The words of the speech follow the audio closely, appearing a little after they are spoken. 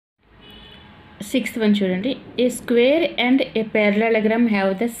Sixth one చూడండి. ఏ square and A పారలెలోగ్రామ్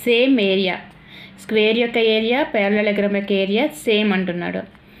have the same area. Square యొక్క area, పారలెలోగ్రామ్ యొక్క area same అంటున్నాడు.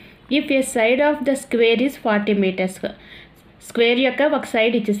 If A side of the square is 40 meters. Square యొక్క ఒక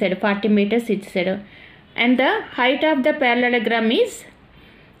side ఇచ్చేసాడు, 40 meters ఇచ్చేసాడు. And the height of the పారలెలోగ్రామ్ is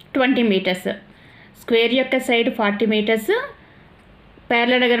 20 meters. Square యొక్క side 40 meters,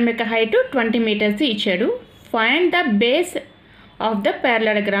 పారలెలోగ్రామ్ యొక్క height 20 meters ఇచ్చాడు. Find the base of the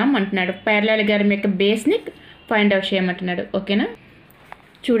పారలెలోగ్రామ్ అంటున్నాడు. పారలెలోగ్రామ్ యొక్క బేస్ని ఫైండ్ అవుట్ చేయమంటున్నాడు. ఓకేనా,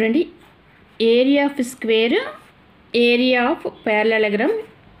 చూడండి. Area of square, area of పారలెలోగ్రామ్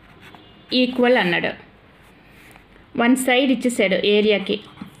equal అన్నాడు. వన్ సైడ్ ఇచ్చేసాడు ఏరియాకి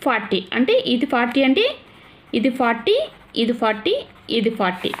 40, అంటే ఇది 40, అంటే ఇది 40, ఇది 40, ఇది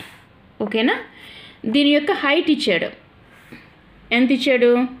 40. ఓకేనా, దీని యొక్క హైట్ ఇచ్చాడు. ఎంత ఇచ్చాడు?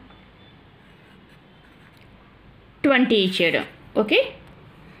 20 ఇచ్చాడు. ఓకే,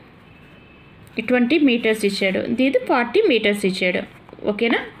 20 meters ఇచ్చాడు. ఇది 40 meters ఇచ్చాడు.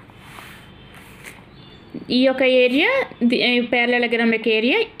 ఓకేనా, ఈ యొక్క ఏరియా పారలెలోగ్రామ్ యొక్క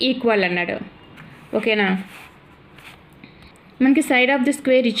ఏరియా ఈక్వల్ అన్నాడు. ఓకేనా, మనకి సైడ్ ఆఫ్ ద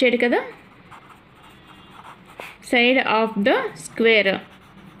స్క్వేర్ ఇచ్చాడు కదా. Side of the square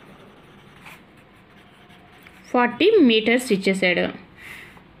 40 meters ఇచ్చేసాడు.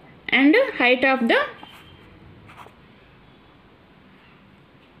 And height of the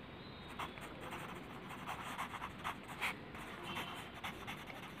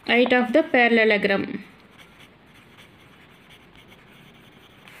పారలెలోగ్రామ్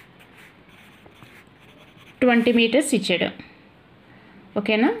 20 meters ఇచ్చాడు.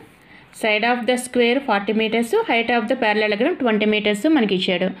 ఓకేనా, side of the square 40 meters, height of the పారలెలోగ్రామ్ 20 meters మనకి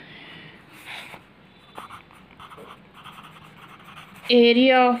ఇచ్చాడు.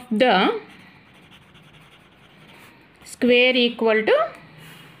 Area of the square equal to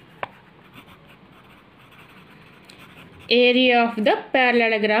area of the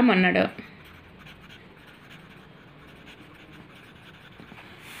పారలెలోగ్రామ్ అన్నాడు.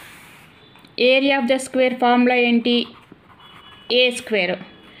 Area of the square formula ఏంటి? ఏ square.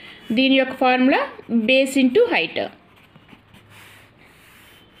 దీని యొక్క formula base into height.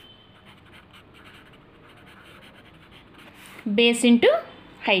 Base into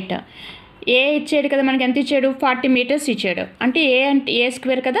height. ఏ ఇచ్చాడు కదా మనకి, ఎంత ఇచ్చాడు? 40 meters ఇచ్చాడు. అంటే ఏ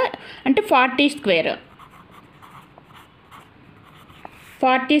స్క్వేర్ కదా, అంటే 40 square.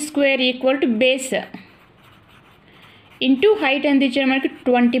 40 square equal to base into height ఎంత ఇచ్చాడు మనకి?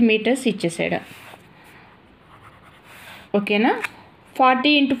 20 meters ఇచ్చేసాడు. ఓకేనా,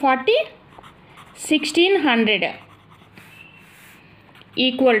 40 into 40 1600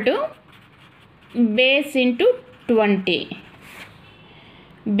 equal to base into 20.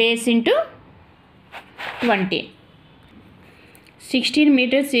 Base into 20. 16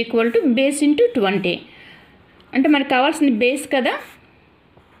 meters equal to base into 20. అంటే మనకు కావాల్సింది బేస్ కదా.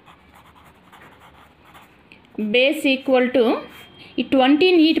 బేస్ ఈక్వల్ టు ఈ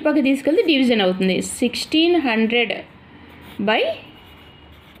 20ని ఇటు పక్క తీసుకెళ్తే డివిజన్ అవుతుంది.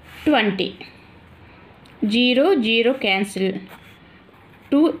 1600/20. 0 0 క్యాన్సిల్.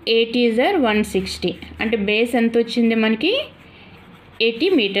 2 80s are 160. అంటే బేస్ ఎంత వచ్చింది మనకి? 80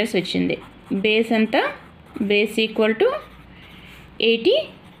 meters వచ్చింది. బేస్ ఎంత? Base equal to 80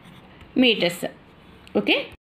 meters. Okay.